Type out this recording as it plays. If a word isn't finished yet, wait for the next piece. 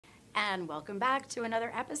And welcome back to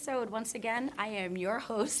another episode. Once again, I am your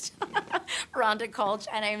host, Rhonda Klch,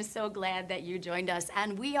 and I am so glad that you joined us.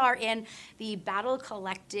 And we are in the Battle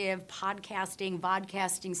Collective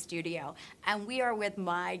vodcasting studio. And we are with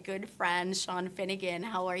my good friend, Shawn Finnegan.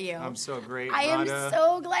 How are you? I'm so great, I am Rhonda.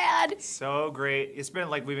 so glad. So great. It's been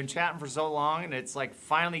like we've been chatting for so long, and it's like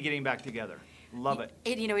finally getting back together. Love it.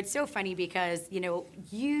 It's so funny because,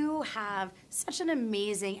 you have such an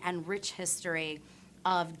amazing and rich history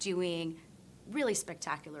of doing really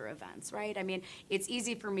spectacular events, right? I mean, it's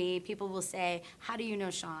easy for me. People will say, how do you know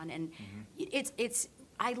Shawn? And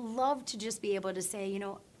I love to just be able to say,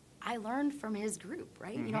 I learned from his group,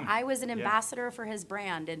 right? I was an ambassador for his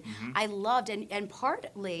brand, and I loved, and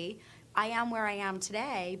partly I am where I am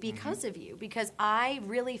today because of you, because I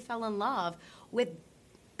really fell in love with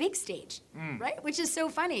big stage, right? Which is so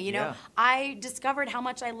funny. I discovered how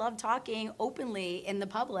much I love talking openly in the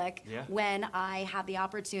public when I had the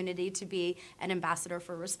opportunity to be an ambassador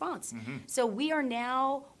for Response. So we are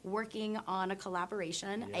now working on a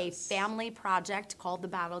collaboration, a family project called the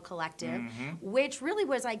Battle Collective, which really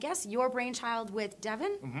was, I guess, your brainchild with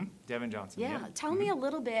Devin? Devin Johnson. Yeah. Tell me a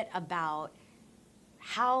little bit about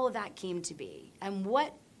how that came to be and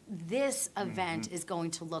what this event is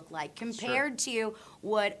going to look like compared to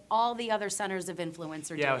what all the other centers of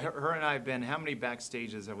influence are doing. Yeah, her and I have been, how many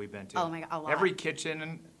backstages have we been to? Oh my God, a lot. Every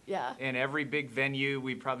kitchen and every big venue,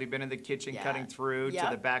 we've probably been in the kitchen cutting through to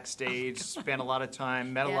the backstage, spent a lot of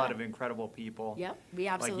time, met a lot of incredible people. Yep, we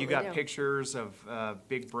absolutely Like you got pictures of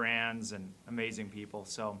big brands and amazing people,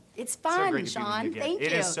 so. It's fun, Shawn, thank you.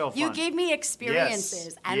 It is so fun. You gave me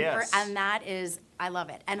experiences, Yes. and that is, I love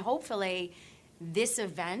it. And hopefully, this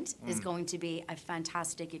event is going to be a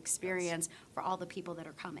fantastic experience for all the people that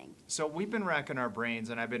are coming. So we've been racking our brains,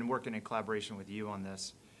 and I've been working in collaboration with you on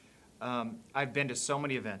this. I've been to so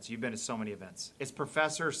many events. You've been to so many events. It's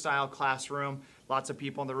professor-style classroom, lots of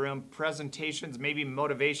people in the room, presentations, maybe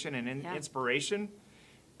motivation and inspiration.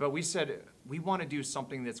 But we said we want to do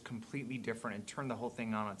something that's completely different and turn the whole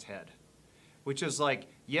thing on its head, which is like,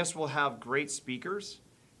 yes, we'll have great speakers,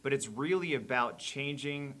 but it's really about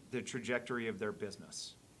changing the trajectory of their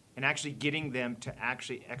business and actually getting them to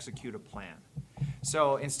actually execute a plan.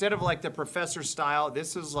 So instead of like the professor style,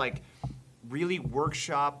 this is like really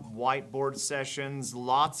workshop, whiteboard sessions,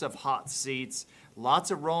 lots of hot seats, lots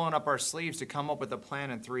of rolling up our sleeves to come up with a plan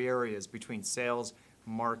in 3 areas between sales,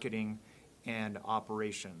 marketing, and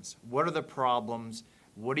operations. What are the problems?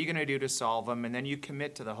 What are you going to do to solve them? And then you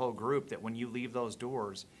commit to the whole group that when you leave those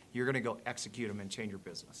doors, you're going to go execute them and change your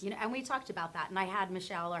business. And we talked about that. And I had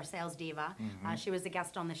Michelle, our sales diva, she was a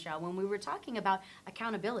guest on the show, when we were talking about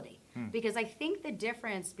accountability. Because I think the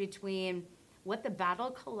difference between what the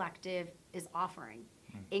Battle Collective is offering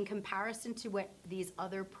in comparison to what these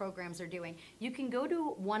other programs are doing. You can go to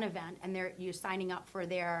one event and you're signing up for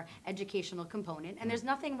their educational component, and there's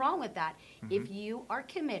nothing wrong with that if you are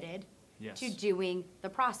committed to doing the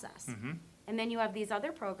process. And then you have these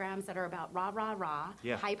other programs that are about rah, rah, rah,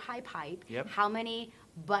 hype, hype, hype. How many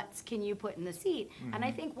butts can you put in the seat? And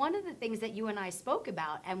I think one of the things that you and I spoke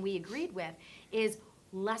about and we agreed with is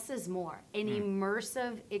less is more, an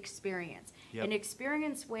immersive experience. An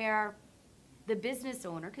experience where the business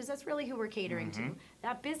owner, because that's really who we're catering to,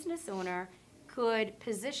 that business owner could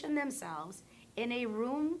position themselves in a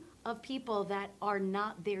room of people that are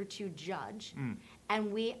not there to judge.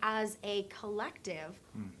 And we as a collective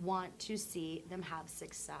want to see them have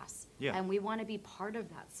success. And we want to be part of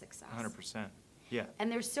that success. 100%. Yeah.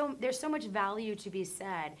 And there's so much value to be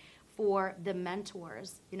said for the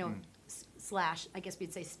mentors, slash, I guess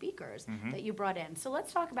we'd say speakers that you brought in. So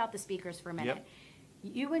let's talk about the speakers for a minute.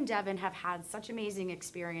 You and Devin have had such amazing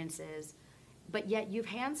experiences, but yet you've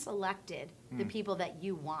hand-selected the people that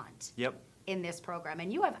you want in this program.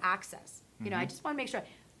 And you have access. I just want to make sure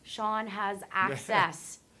Shawn has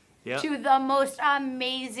access to the most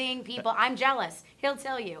amazing people. I'm jealous. He'll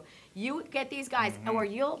tell you. You get these guys, or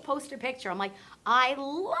you'll post a picture. I'm like, I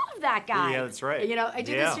love that guy. Yeah, that's right. I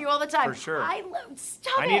do this to you all the time. For sure. I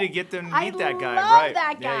need to get them to meet that guy. I love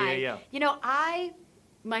that guy. Yeah.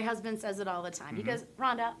 My husband says it all the time. He goes,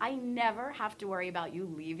 Rhonda, I never have to worry about you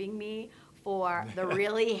leaving me for the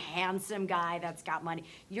really handsome guy that's got money.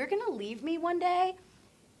 You're going to leave me one day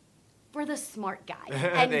for the smart guy.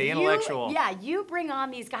 And the intellectual. You bring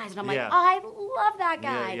on these guys. And I'm like, I love that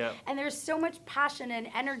guy. Yeah. And there's so much passion and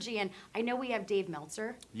energy. And I know we have Dave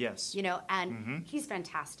Meltzer. Yes. And he's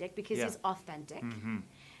fantastic because he's authentic.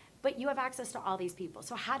 But you have access to all these people.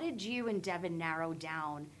 So how did you and Devin narrow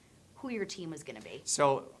down who your team was going to be?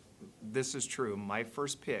 So this is true. My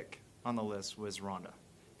first pick on the list was Rhonda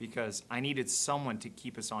because I needed someone to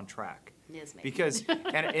keep us on track. Yes, maybe. Because,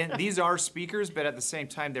 and these are speakers, but at the same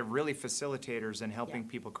time, they're really facilitators and helping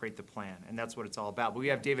people create the plan. And that's what it's all about. But we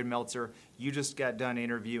have David Meltzer. You just got done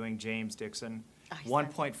interviewing James Dixon.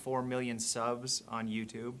 1.4 million subs on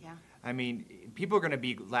YouTube. Yeah. I mean, people are going to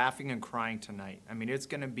be laughing and crying tonight. I mean, it's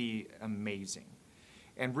going to be amazing.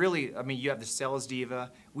 And really, I mean, you have the sales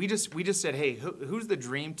diva. We just said, hey, who's the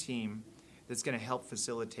dream team that's going to help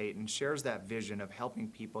facilitate and shares that vision of helping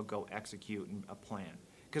people go execute a plan?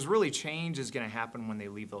 Because really, change is going to happen when they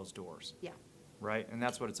leave those doors. Yeah. Right? And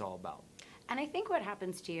that's what it's all about. And I think what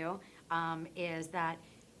happens to you is that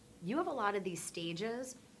you have a lot of these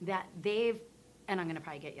stages that they've, and I'm going to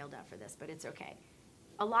probably get yelled at for this, but it's okay.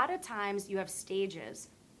 A lot of times you have stages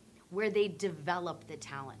where they develop the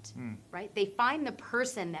talent, right? They find the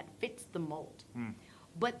person that fits the mold,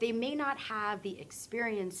 but they may not have the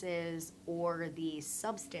experiences or the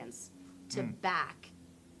substance to back,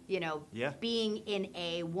 you know, being in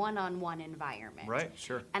a one-on-one environment. Right,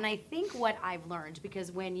 sure. And I think what I've learned,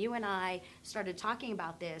 because when you and I started talking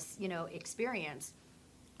about this, you know, experience,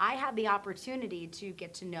 I had the opportunity to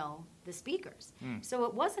get to know the speakers. So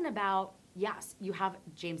it wasn't about, yes, you have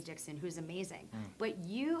James Dixon, who's amazing, but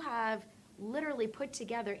you have literally put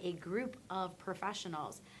together a group of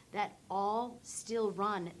professionals that all still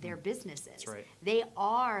run their businesses. That's right. They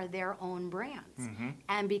are their own brands.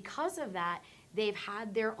 And because of that, they've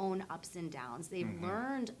had their own ups and downs. They've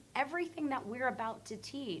learned everything that we're about to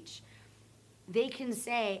teach. They can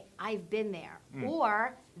say, I've been there,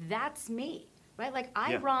 or that's me. Right? Like,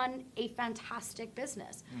 I run a fantastic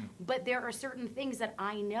business, but there are certain things that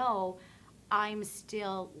I know I'm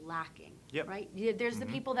still lacking. Right? There's the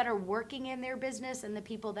people that are working in their business and the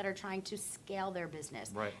people that are trying to scale their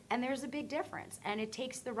business. Right. And there's a big difference. And it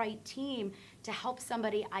takes the right team to help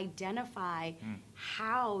somebody identify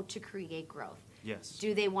how to create growth. Yes.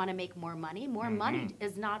 Do they want to make more money? More money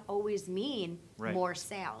does not always mean more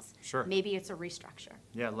sales. Sure. Maybe it's a restructure.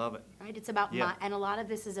 Yeah, I love it. Right? It's about, and a lot of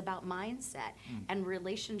this is about mindset and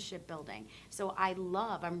relationship building. So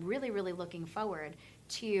I'm really, really looking forward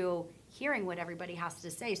to hearing what everybody has to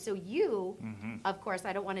say. So you, of course,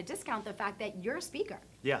 I don't want to discount the fact that you're a speaker.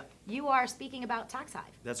 Yeah. You are speaking about Tax Hive.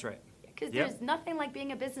 That's right. Because there's nothing like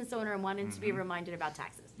being a business owner and wanting to be reminded about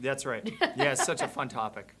taxes. That's right. Yeah, it's such a fun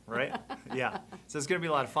topic, right? Yeah. So it's going to be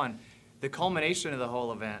a lot of fun. The culmination of the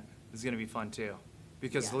whole event is going to be fun too,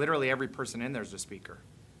 because literally every person in there is a speaker.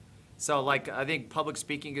 So, like, I think public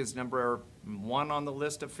speaking is number 1 on the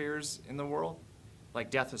list of fears in the world.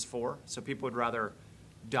 Like, death is 4. So people would rather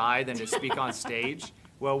die than to speak on stage.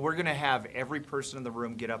 Well, we're going to have every person in the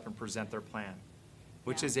room get up and present their plan,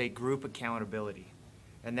 which is a group accountability.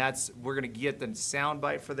 And we're going to get the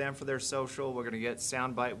soundbite for them for their social. We're going to get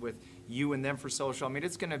soundbite with you and them for social. I mean,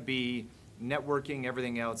 it's going to be networking,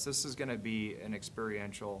 everything else. This is going to be an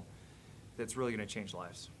experiential that's really going to change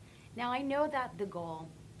lives. Now, I know that the goal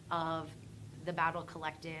of the Battle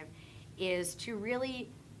Collective is to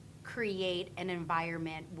really create an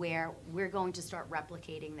environment where we're going to start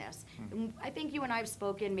replicating this. I think you and I have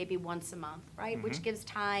spoken maybe once a month, right? Which gives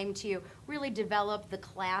time to really develop the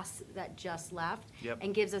class that just left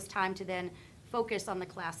and gives us time to then focus on the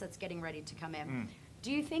class that's getting ready to come in.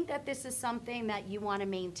 Do you think that this is something that you want to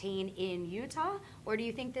maintain in Utah, or do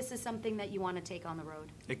you think this is something that you want to take on the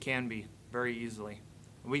road? It can be, very easily.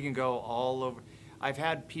 We can go all over. I've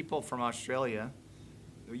had people from Australia,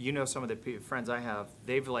 you know, some of the friends I have,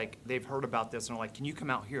 they've heard about this and are like, can you come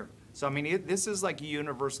out here? So, I mean, this is like a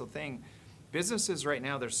universal thing. Businesses right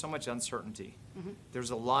now, there's so much uncertainty.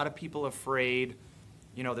 There's a lot of people afraid.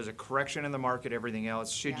 You know, there's a correction in the market, everything else.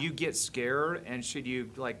 Should you get scared, and should you,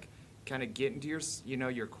 like, kind of get into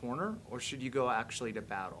your corner, or should you go actually to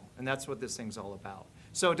battle? And that's what this thing's all about.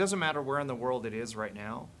 So it doesn't matter where in the world it is right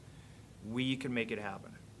now. We can make it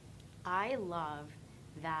happen. I love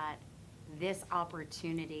that this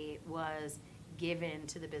opportunity was given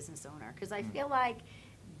to the business owner, because I feel like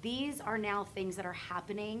these are now things that are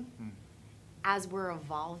happening as we're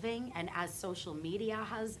evolving and as social media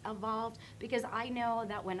has evolved. Because I know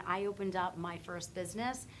that when I opened up my first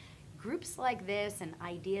business, groups like this and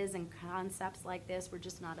ideas and concepts like this were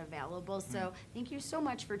just not available. So thank you so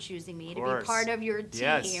much for choosing me to be part of your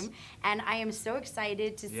team. And I am so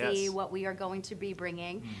excited to see what we are going to be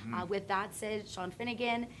bringing. With that said, Shawn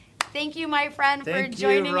Finnegan, thank you, my friend, for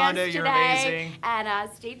joining us today. You're amazing.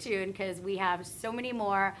 And stay tuned, because we have so many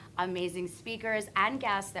more amazing speakers and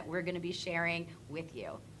guests that we're going to be sharing with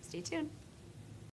you. Stay tuned.